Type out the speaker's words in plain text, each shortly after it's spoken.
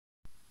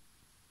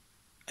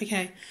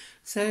Okay,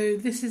 so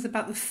this is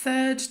about the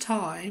third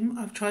time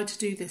I've tried to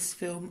do this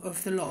film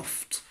of the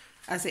loft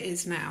as it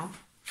is now.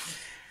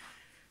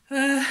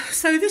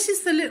 So this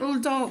is the little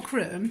dark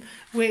room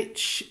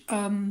which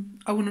I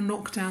want to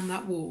knock down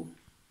that wall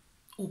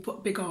or put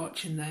a big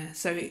arch in there,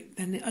 so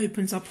then it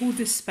opens up all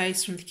this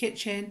space from the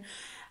kitchen,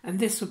 and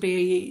this will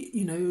be,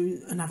 you know,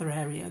 another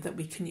area that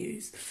we can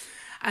use.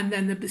 And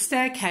then the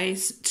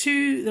staircase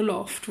to the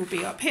loft will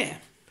be up here.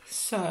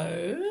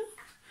 So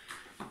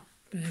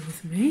bear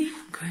with me,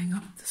 I'm going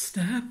up the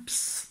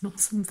steps, not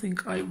something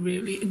I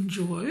really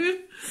enjoy,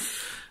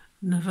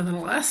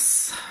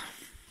 nevertheless.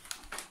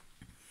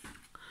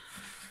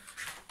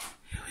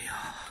 Here we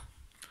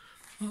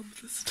are, up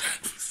the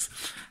steps.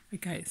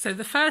 Okay, so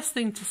the first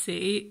thing to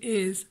see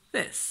is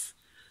this,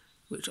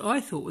 which I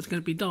thought was going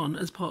to be done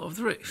as part of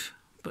the roof,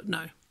 but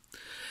no.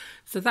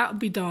 So that will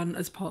be done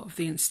as part of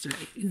the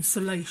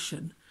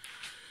installation.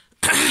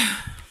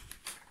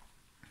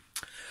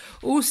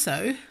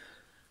 Also,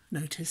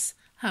 notice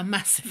how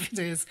massive it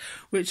is,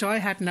 which I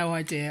had no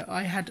idea.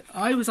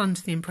 I was under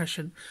the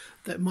impression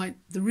that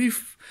the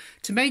roof,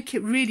 to make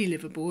it really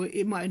livable,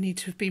 it might need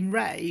to have been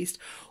raised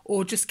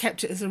or just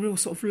kept it as a real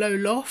sort of low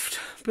loft.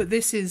 But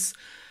this is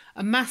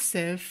a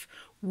massive,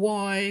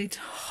 wide,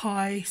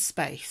 high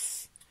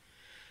space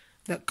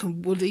that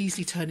would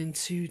easily turn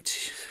into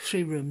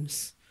 3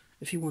 rooms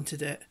if you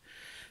wanted it.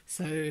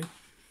 So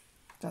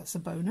that's a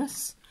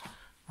bonus.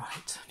 Right,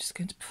 I'm just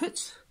going to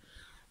put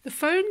the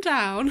phone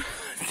down,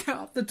 get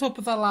up the top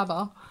of the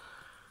ladder.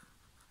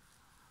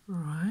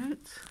 Right.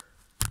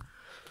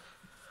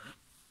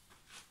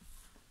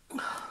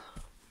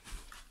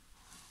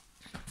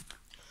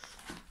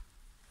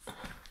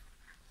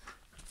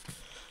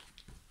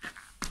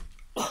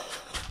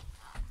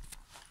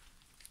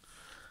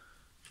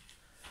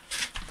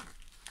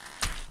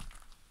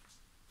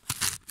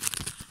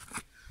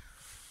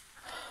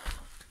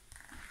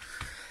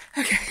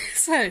 Okay,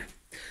 so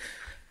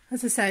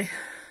as I say,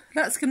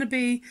 there's going to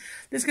be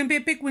a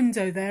big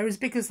window there, as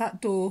big as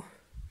that door,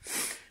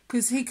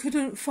 because he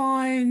couldn't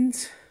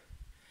find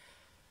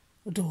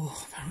a door,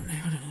 apparently,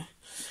 I don't know.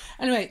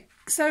 Anyway,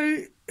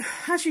 so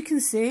as you can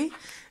see,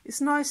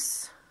 it's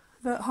nice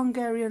that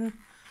Hungarian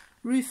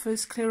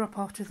roofers clear up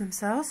after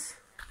themselves.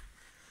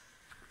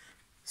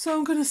 So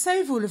I'm going to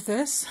save all of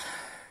this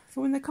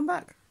for when they come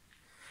back.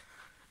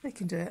 They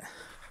can do it.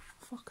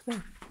 Fuck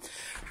them.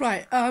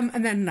 Right,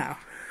 and then now.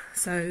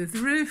 So the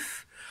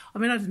roof, I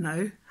mean, I don't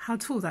know how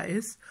tall that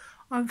is.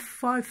 I'm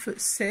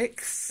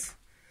 5'6".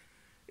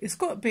 It's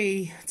got to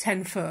be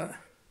 10 foot.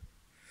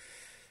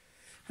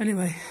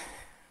 Anyway.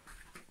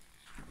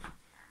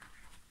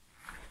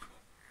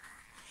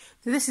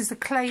 So this is the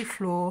clay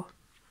floor.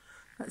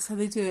 That's how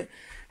they do it.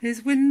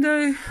 There's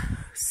window,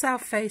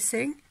 south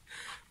facing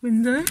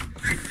window.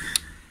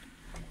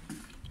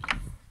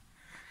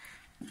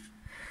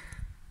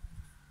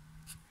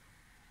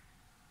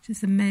 Which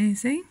is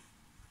amazing.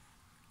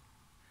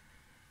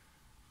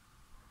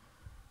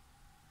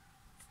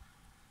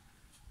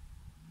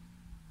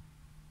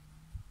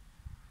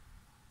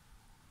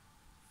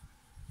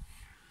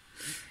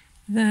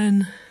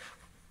 Then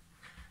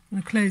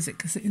I'm going to close it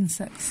because the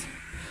insects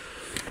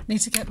need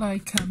to get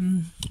like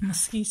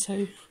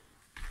mosquito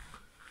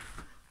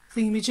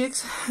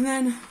thingamajigs. And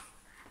then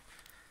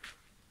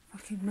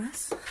fucking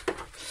mess.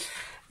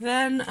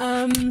 Then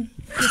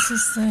this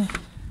is the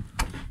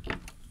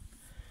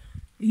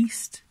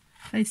east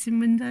facing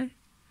window.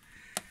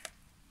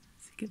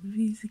 Let's get the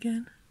views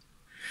again.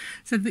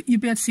 So that you'll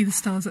be able to see the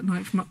stars at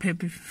night from up here, would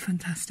be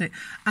fantastic.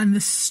 And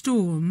the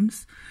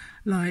storms,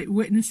 like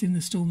witnessing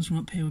the storms from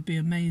up here would be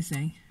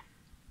amazing.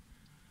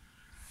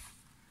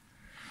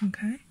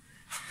 Okay.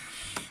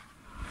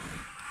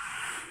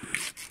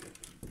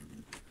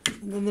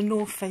 And then the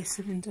north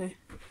facing window.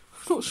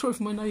 I'm not sure if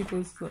my neighbour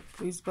is that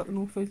pleased about the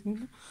north facing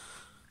window.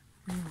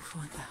 We'll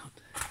find out.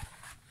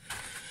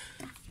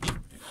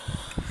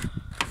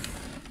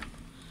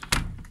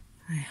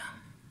 There.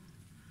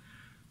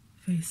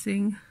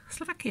 Facing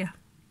Slovakia.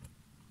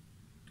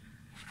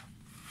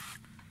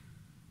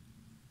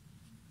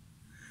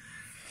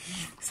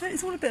 So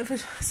it's all a bit of a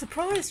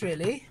surprise,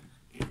 really.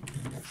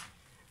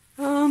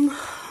 I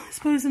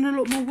suppose there's a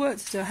lot more work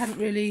to do. I hadn't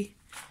really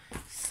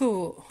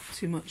thought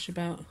too much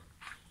about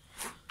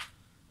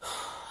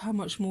how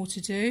much more to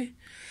do.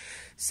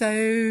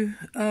 So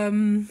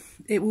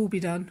it will be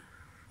done,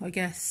 I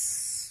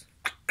guess,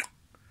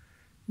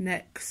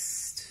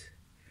 next,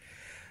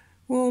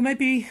 well,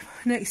 maybe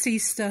next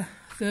Easter.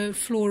 The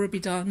floor will be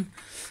done,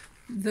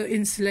 the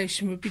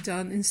insulation will be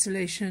done,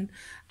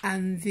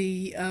 and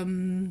the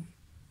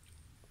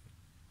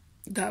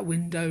that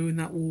window and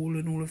that wall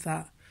and all of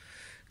that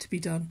to be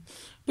done.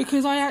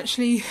 Because I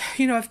actually,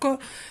 you know,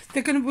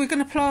 we're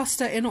gonna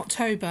plaster in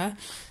October,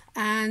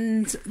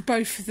 and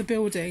both of the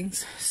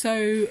buildings.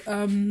 So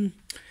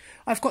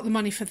I've got the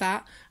money for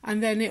that,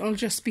 and then it'll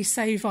just be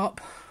save for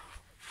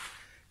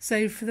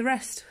the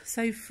rest,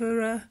 save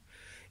for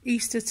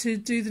Easter to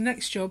do the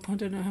next job. I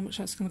don't know how much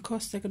that's going to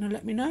cost. They're going to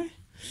let me know.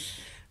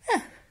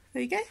 Yeah,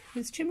 there you go.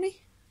 There's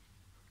chimney.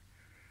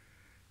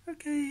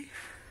 Okay.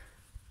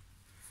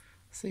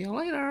 See you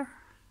later.